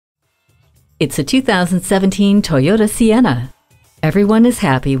It's a 2017 Toyota Sienna. Everyone is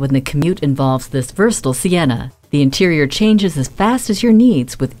happy when the commute involves this versatile Sienna. The interior changes as fast as your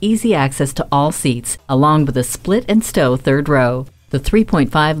needs with easy access to all seats, along with a split and stow third row. The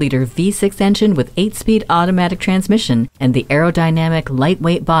 3.5-liter V6 engine with 8-speed automatic transmission and the aerodynamic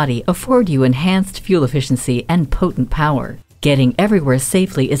lightweight body afford you enhanced fuel efficiency and potent power. Getting everywhere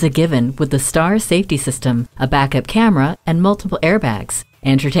safely is a given with the STAR safety system, a backup camera, and multiple airbags.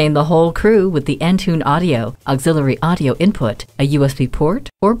 Entertain the whole crew with the Entune audio, auxiliary audio input, a USB port,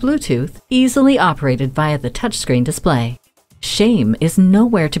 or Bluetooth, easily operated via the touchscreen display. Shame is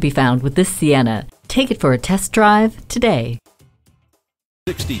nowhere to be found with this Sienna. Take it for a test drive today.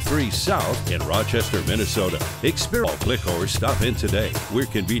 63 South in Rochester, Minnesota. Experience, click or stop in today. We're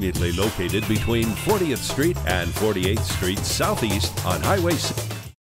conveniently located between 40th Street and 48th Street Southeast on Highway 6.